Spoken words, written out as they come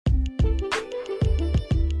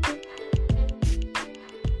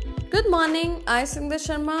Good morning, I Sindhu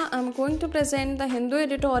Sharma. I'm going to present the Hindu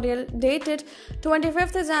editorial dated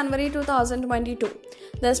 25th January 2022.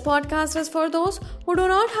 This podcast is for those who do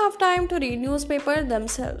not have time to read newspaper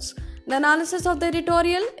themselves. The analysis of the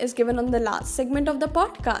editorial is given on the last segment of the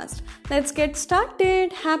podcast. Let's get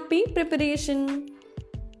started. Happy preparation.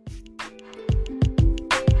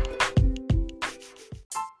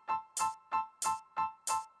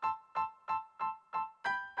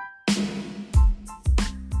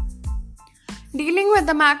 Dealing with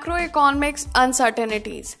the macroeconomic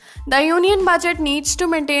uncertainties, the union budget needs to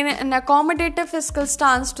maintain an accommodative fiscal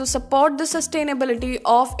stance to support the sustainability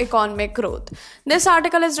of economic growth. This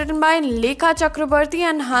article is written by Lekha Chakrabarti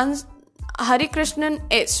and Hans Harikrishnan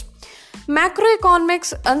S.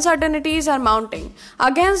 Macroeconomic uncertainties are mounting.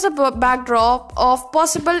 Against the backdrop of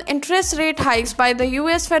possible interest rate hikes by the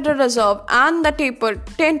US Federal Reserve and the taper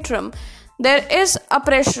tantrum, there is a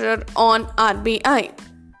pressure on RBI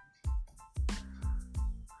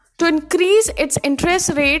to increase its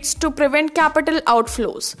interest rates to prevent capital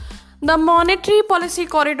outflows. The monetary policy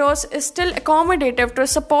corridors is still accommodative to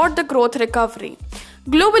support the growth recovery.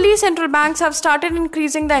 Globally, central banks have started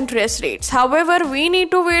increasing the interest rates. However, we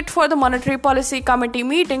need to wait for the Monetary Policy Committee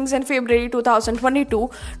meetings in February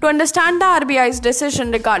 2022 to understand the RBI's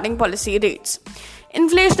decision regarding policy rates.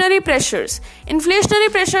 Inflationary pressures. Inflationary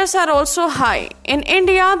pressures are also high. In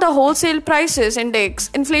India, the wholesale prices index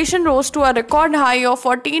inflation rose to a record high of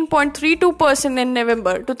 14.32% in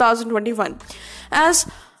November 2021, as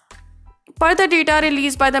per the data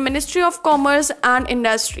released by the Ministry of Commerce and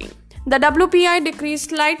Industry. The WPI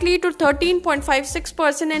decreased slightly to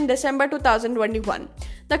 13.56% in December 2021.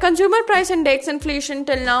 The consumer price index inflation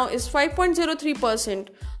till now is 5.03%,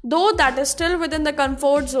 though that is still within the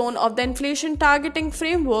comfort zone of the inflation targeting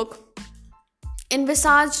framework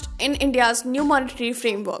envisaged in India's new monetary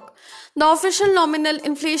framework. The official nominal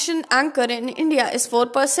inflation anchor in India is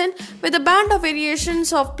 4%, with a band of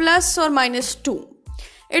variations of plus or minus 2.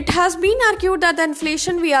 It has been argued that the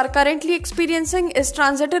inflation we are currently experiencing is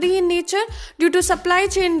transitory in nature due to supply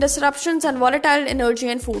chain disruptions and volatile energy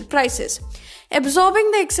and food prices.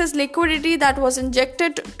 Absorbing the excess liquidity that was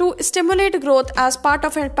injected to stimulate growth as part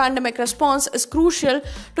of a pandemic response is crucial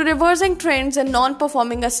to reversing trends in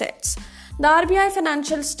non-performing assets. The RBI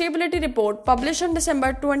Financial Stability Report, published on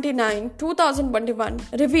December 29, 2021,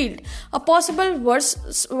 revealed a possible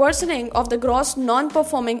worsening of the gross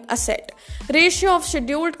non-performing asset ratio of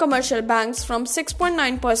scheduled commercial banks from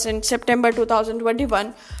 6.9% September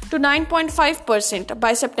 2021 to 9.5%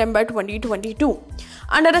 by September 2022,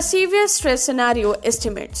 under a severe stress scenario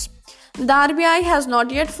estimates. The RBI has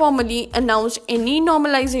not yet formally announced any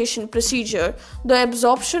normalization procedure. The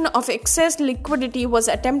absorption of excess liquidity was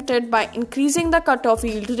attempted by increasing the cutoff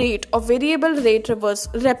yield rate of variable rate reverse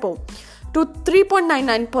repo to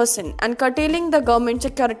 3.99% and curtailing the government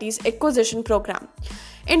securities acquisition program.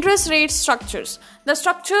 Interest rate structures. The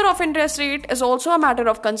structure of interest rate is also a matter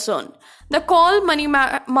of concern. The call money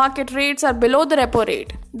market rates are below the repo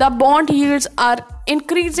rate. The bond yields are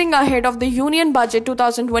increasing ahead of the Union Budget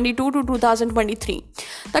 2022 to 2023.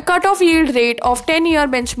 The cutoff yield rate of 10-year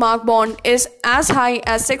benchmark bond is as high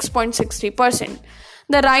as 6.63%.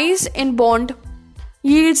 The rise in bond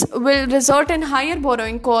yields will result in higher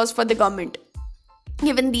borrowing costs for the government.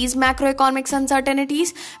 Given these macroeconomic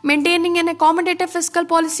uncertainties, maintaining an accommodative fiscal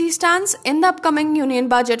policy stance in the upcoming Union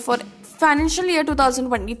Budget for financial year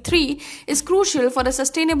 2023 is crucial for a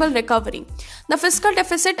sustainable recovery. The fiscal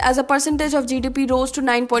deficit as a percentage of GDP rose to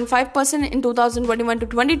 9.5% in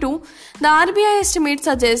 2021-22. The RBI estimate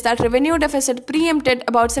suggests that revenue deficit preempted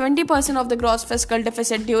about 70% of the gross fiscal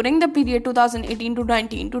deficit during the period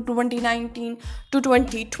 2018-19 to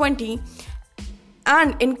 2019-2020.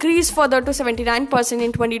 And increased further to 79%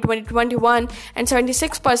 in 2020-21 and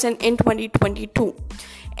 76% in 2022.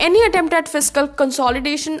 Any attempt at fiscal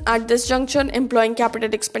consolidation at this juncture employing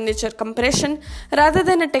capital expenditure compression rather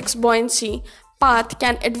than a tax buoyancy path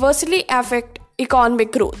can adversely affect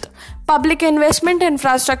economic growth. Public investment,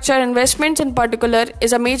 infrastructure investments in particular,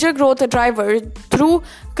 is a major growth driver through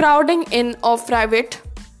crowding in of private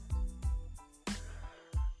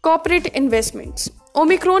corporate investments.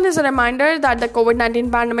 Omicron is a reminder that the COVID-19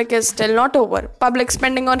 pandemic is still not over. Public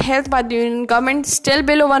spending on health by the Union government is still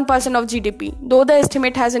below 1% of GDP, though the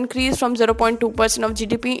estimate has increased from 0.2% of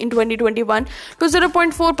GDP in 2021 to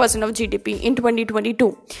 0.4% of GDP in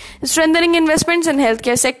 2022. Strengthening investments in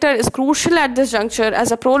healthcare sector is crucial at this juncture,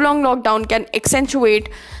 as a prolonged lockdown can accentuate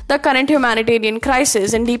the current humanitarian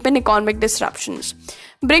crisis and deepen economic disruptions.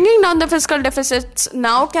 Bringing down the fiscal deficits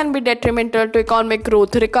now can be detrimental to economic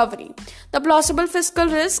growth recovery. The plausible fiscal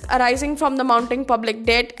risk arising from the mounting public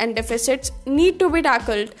debt and deficits need to be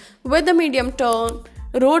tackled with the medium-term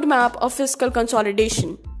roadmap of fiscal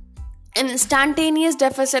consolidation. An instantaneous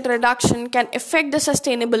deficit reduction can affect the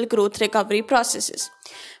sustainable growth recovery processes.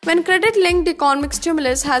 When credit-linked economic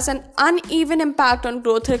stimulus has an uneven impact on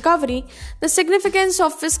growth recovery, the significance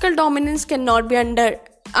of fiscal dominance cannot be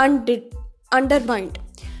undermined.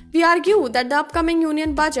 We argue that the upcoming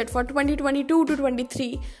union budget for 2022 to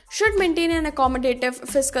 23 should maintain an accommodative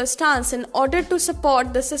fiscal stance in order to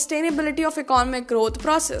support the sustainability of economic growth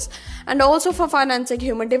process and also for financing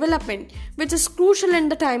human development, which is crucial in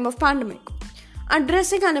the time of pandemic.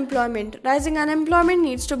 Addressing unemployment. Rising unemployment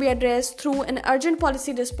needs to be addressed through an urgent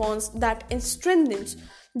policy response that strengthens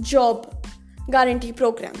job guarantee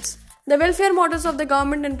programs. The welfare models of the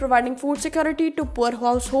government in providing food security to poor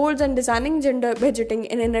households and designing gender budgeting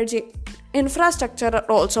in energy infrastructure are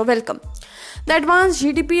also welcome. The advanced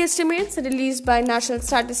GDP estimates released by National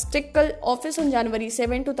Statistical Office on January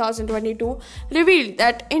 7, 2022 revealed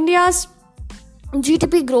that India's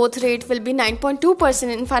GDP growth rate will be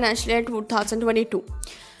 9.2% in financial year 2022.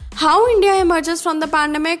 How India emerges from the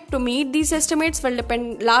pandemic to meet these estimates will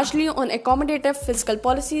depend largely on accommodative fiscal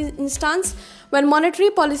policy instance when monetary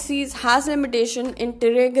policies has limitation in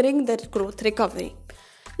triggering the growth recovery.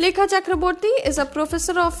 Lekha Chakraborty is a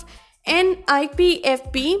professor of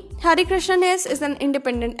NIPFP. Hari Krishnan S. is an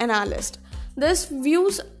independent analyst. These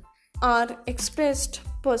views are expressed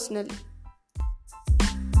personally.